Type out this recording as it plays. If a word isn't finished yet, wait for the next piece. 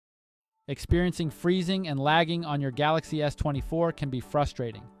Experiencing freezing and lagging on your Galaxy S24 can be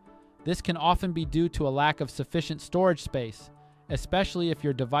frustrating. This can often be due to a lack of sufficient storage space, especially if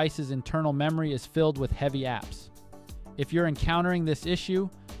your device's internal memory is filled with heavy apps. If you're encountering this issue,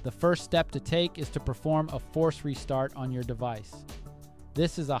 the first step to take is to perform a force restart on your device.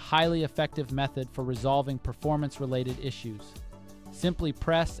 This is a highly effective method for resolving performance-related issues. Simply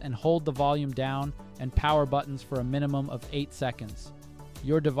press and hold the volume down and power buttons for a minimum of 8 seconds.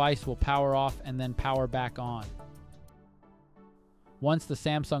 Your device will power off and then power back on. Once the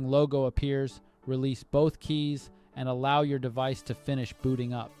Samsung logo appears, release both keys and allow your device to finish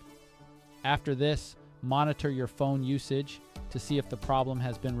booting up. After this, monitor your phone usage to see if the problem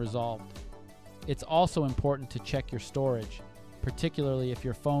has been resolved. It's also important to check your storage, particularly if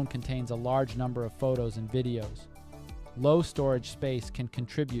your phone contains a large number of photos and videos. Low storage space can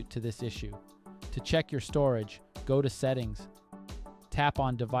contribute to this issue. To check your storage, go to Settings, tap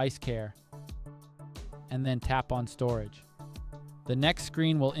on Device Care, and then tap on Storage. The next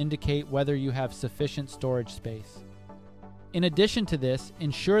screen will indicate whether you have sufficient storage space. In addition to this,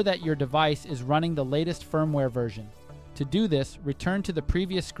 ensure that your device is running the latest firmware version. To do this, return to the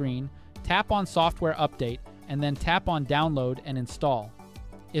previous screen, tap on Software Update, and then tap on Download and Install.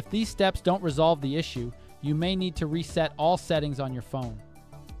 If these steps don't resolve the issue, you may need to reset all settings on your phone.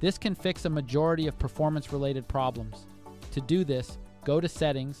 This can fix a majority of performance-related problems. To do this, go to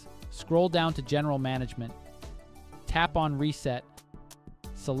Settings, scroll down to General Management, tap on Reset,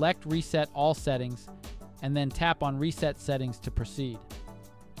 select Reset All Settings, and then tap on Reset Settings to proceed.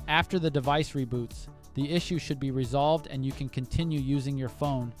 After the device reboots, the issue should be resolved and you can continue using your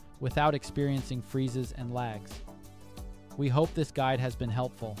phone without experiencing freezes and lags. We hope this guide has been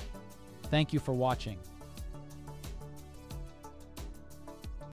helpful. Thank you for watching.